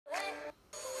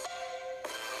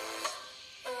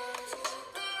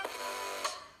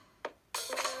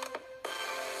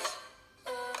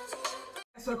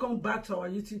Welcome back to our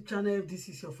YouTube channel. If this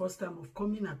is your first time of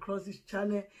coming across this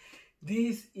channel,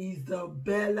 this is the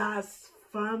Bella's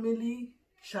family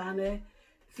channel.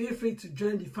 Feel free to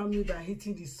join the family by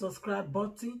hitting the subscribe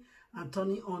button and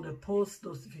turning on the post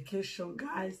notification,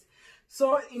 guys.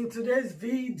 So in today's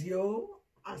video,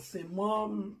 as a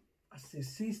mom, as a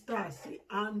sister, as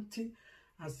a auntie,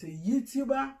 as a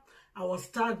YouTuber, I was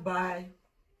start by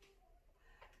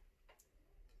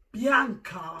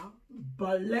Bianca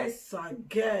bellezza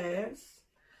girls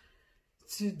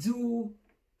to do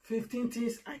 15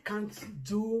 things I can't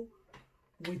do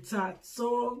without.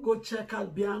 So go check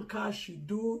out Bianca. She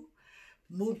do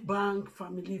mukbang,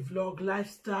 family vlog,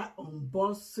 lifestyle,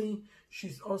 unboxing.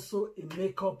 She's also a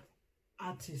makeup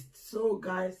artist. So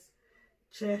guys,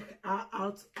 check her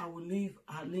out. I will leave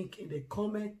her link in the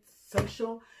comment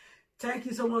section. Thank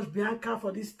you so much, Bianca,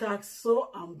 for this task. So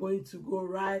I'm going to go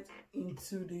right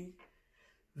into the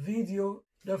video.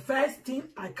 The first thing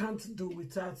I can't do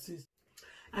without is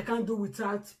I can't do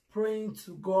without praying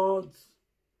to God,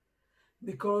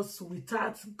 because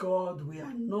without God we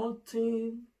are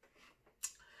nothing.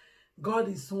 God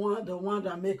is the one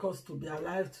that makes us to be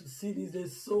alive to see these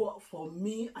days. So for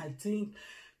me, I think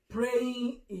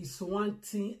praying is one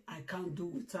thing I can't do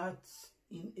without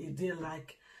in a day.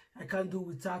 Like I can't do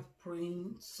without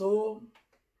praying. So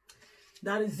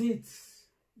that is it.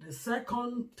 The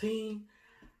second thing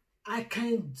I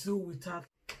can't do without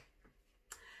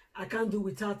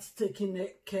taking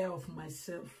care of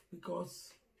myself,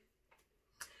 because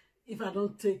if I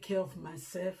don't take care of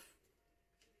myself,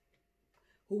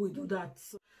 who will do that?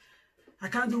 So I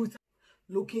can't do without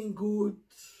looking good,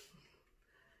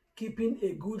 keeping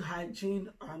a good hygiene,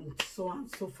 and so on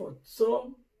and so forth.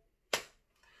 So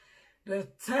the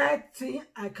third thing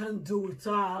I can't do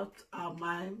without are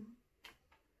my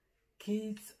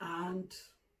kids and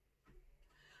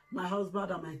my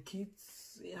husband and my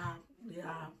kids.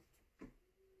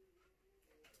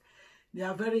 They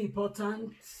are very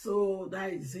important. So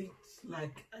that is it.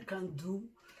 Like I can't do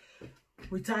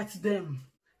without them.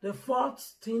 The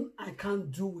fourth thing I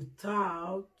can't do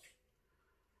without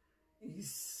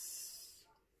is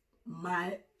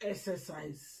my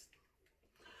exercise.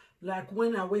 Like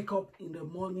when I wake up in the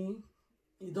morning,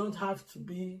 it don't have to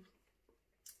be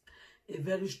a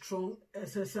very strong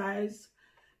exercise.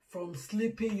 From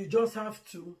sleeping, you just have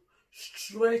to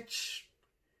stretch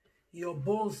your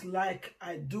bones like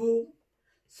I do.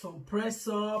 Some press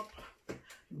up,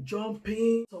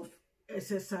 jumping, of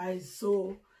exercise.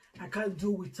 So I can't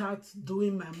do without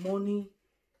doing my morning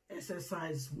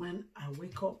exercise when I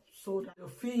wake up. So that the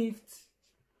fifth,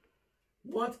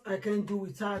 what I can do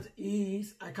without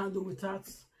is I can't do without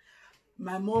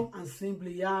my mom and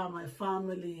simply my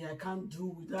family. I can't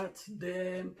do without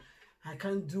them. I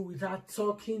can't do without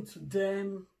talking to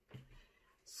them.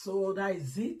 So that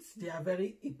is it. They are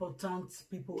very important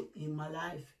people in my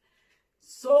life.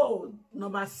 So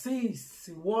number 6,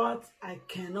 what I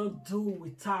cannot do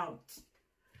without.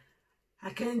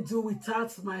 I can't do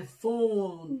without my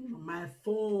phone,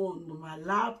 my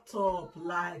laptop.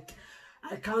 Like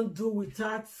I can't do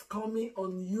without coming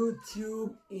on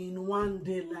YouTube in one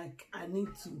day. Like I need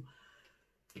to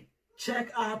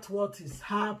check out what is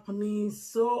happening.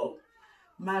 So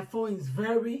my phone is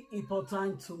very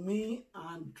important to me,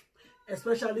 and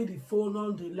especially the phone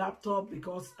on the laptop,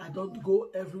 because I don't go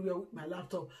everywhere with my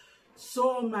laptop.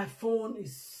 So my phone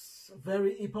is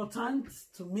very important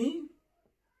to me.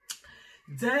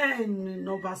 Then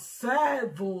number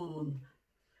 7,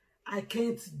 I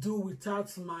can't do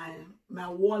without my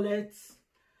wallet.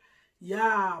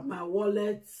 Yeah, my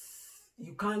wallet.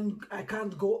 I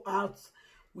can't go out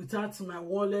without my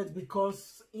wallet,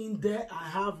 because in there I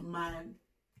have my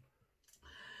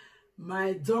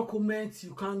documents.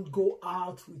 You can't go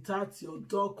out without your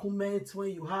documents.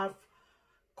 When you have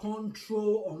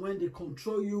control, or when they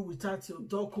control you without your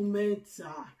documents,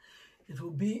 it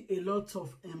will be a lot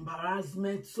of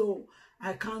embarrassment. So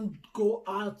I can't go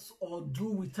out or do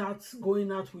without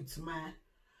going out with my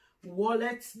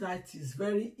wallet. That is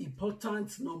very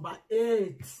important. Number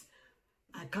 8,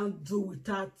 I can't do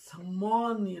without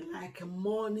money. Like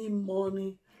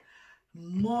money.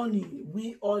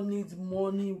 We all need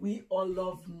money. We all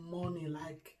love money.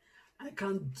 Like I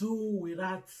can't do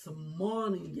without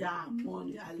money. Yeah,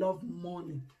 money. I love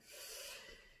money.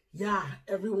 Yeah,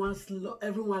 everyone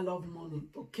love money.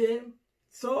 Okay.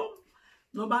 So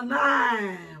number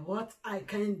 9, what I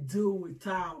can't do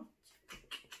without.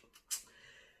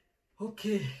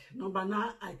 Okay, number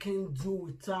 9, I can't do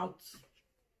without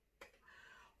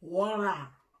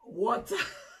water.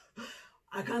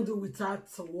 I can't do without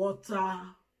water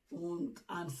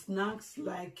and snacks.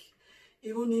 Like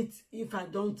even if I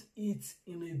don't eat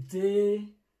in a day.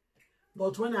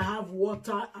 But when I have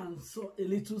water and so a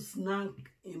little snack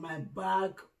in my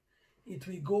bag, it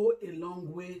will go a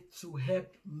long way to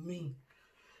help me.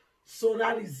 So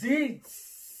that is it.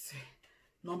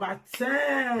 Number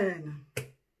 10.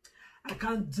 I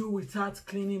can't do without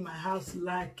cleaning my house.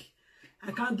 Like,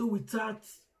 I can't do without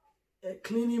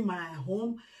cleaning my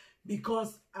home,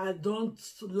 because I don't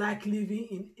like living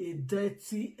in a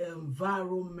dirty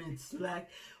environment. Like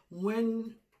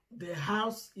when the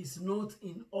house is not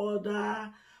in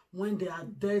order, when there are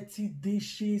dirty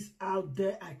dishes out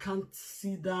there, I can't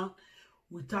sit down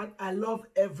without. I love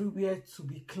everywhere to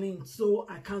be clean, so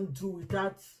I can't do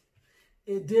without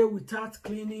a day without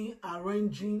cleaning,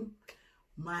 arranging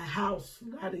my house.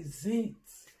 That is it.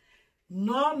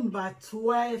 Number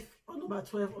 12 or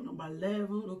number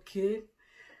 11. Okay,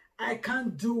 I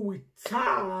can't do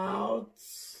without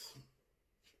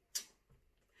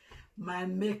my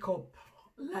makeup.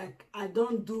 Like, I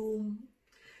don't do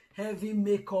heavy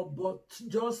makeup, but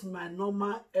just my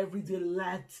normal everyday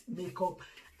light makeup.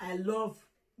 I love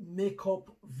makeup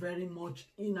very much,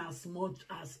 in as much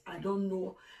as I don't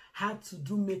know how to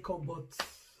do makeup, but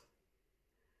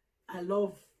I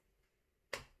love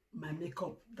my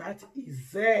makeup. That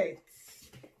is it.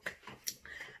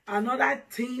 Another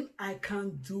thing I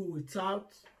can't do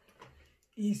without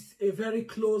is a very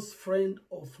close friend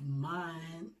of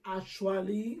mine.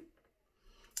 Actually,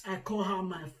 I call her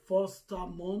my foster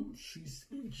mom. She's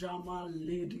a German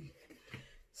lady,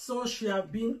 so she has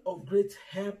been of great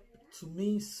help to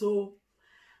me. So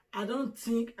I don't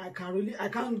think I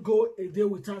can't go a day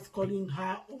without calling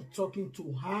her or talking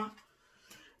to her.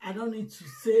 I don't need to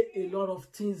say a lot of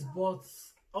things, but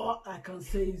all I can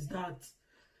say is that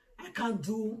I can't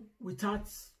do without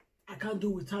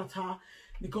her,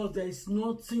 because there is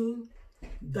nothing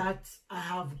that I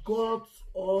have got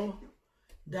or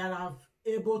that I've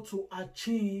able to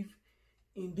achieve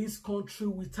in this country.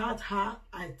 Without her,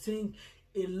 I think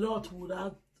a lot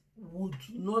would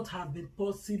not have been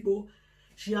possible.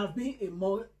 She has been a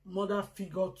mother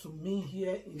figure to me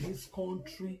here in this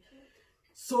country.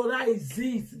 So that is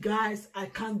it, guys. I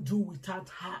can't do without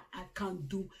her. I can't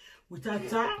do without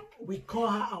her. We call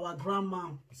her our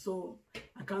grandma, so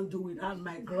I can't do without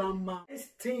my grandma.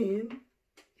 Next thing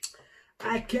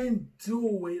I can't do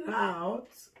without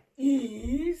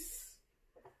is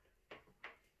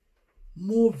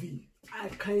movie. I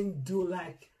can't do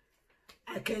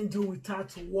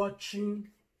without watching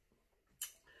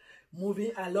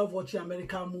movie. I love watching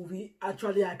American movie.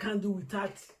 Actually, I can't do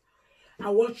without. I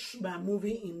watch my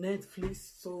movie in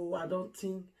Netflix, so I don't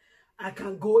think I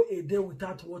can go a day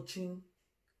without watching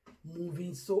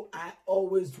movies. So I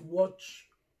always watch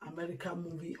American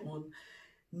movie on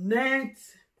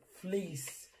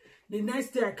Netflix. The next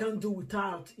thing I can't do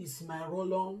without is my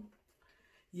roll-on.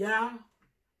 Yeah,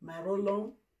 my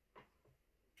roll-on.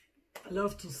 I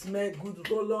love to smell good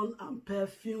roll-on and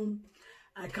perfume.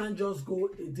 I can't just go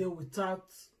a day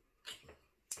without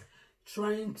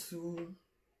trying to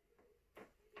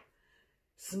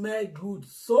smell good.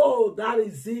 So that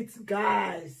is it,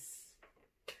 guys.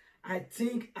 I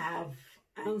think I've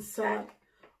answered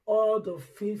all the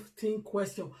 15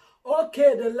 questions.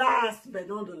 Okay, the last but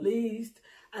not the least,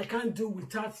 I can't do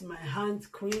without my hand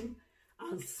cream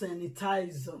and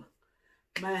sanitizer.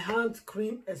 My hand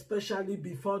cream, especially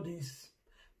before this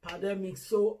pandemic,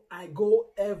 so I go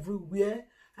everywhere.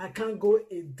 I can't go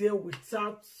a day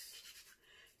without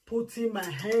putting my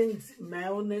hands,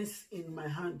 mayonnaise in my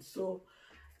hand. So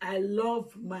I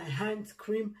love my hand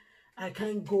cream. I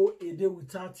can't go a day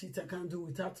without it. I can't do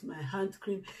without my hand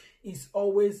cream. It's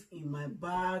always in my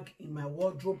bag, in my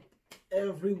wardrobe,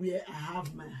 everywhere I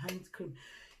have my hand cream.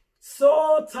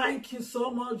 So thank you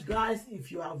so much, guys.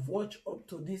 If you have watched up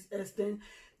to this extent,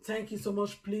 thank you so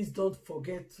much. Please don't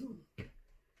forget to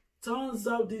thumbs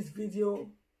up this video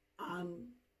and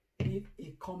leave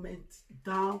a comment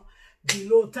down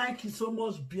below. Thank you so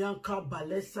much, Bianca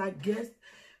Bellezza guest,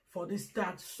 for this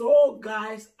tag. So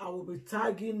guys, I will be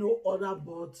tagging no other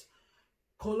but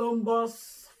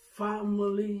Columbus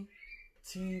Family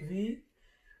TV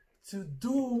to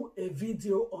do a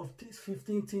video of these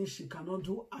 15 things she cannot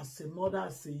do as a mother,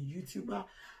 as a YouTuber,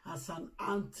 as an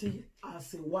auntie,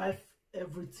 as a wife,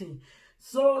 everything.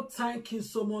 So thank you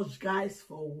so much, guys,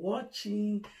 for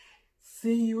watching.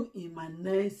 See you in my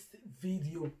next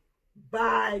video.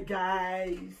 Bye,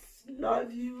 guys.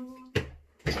 Love you.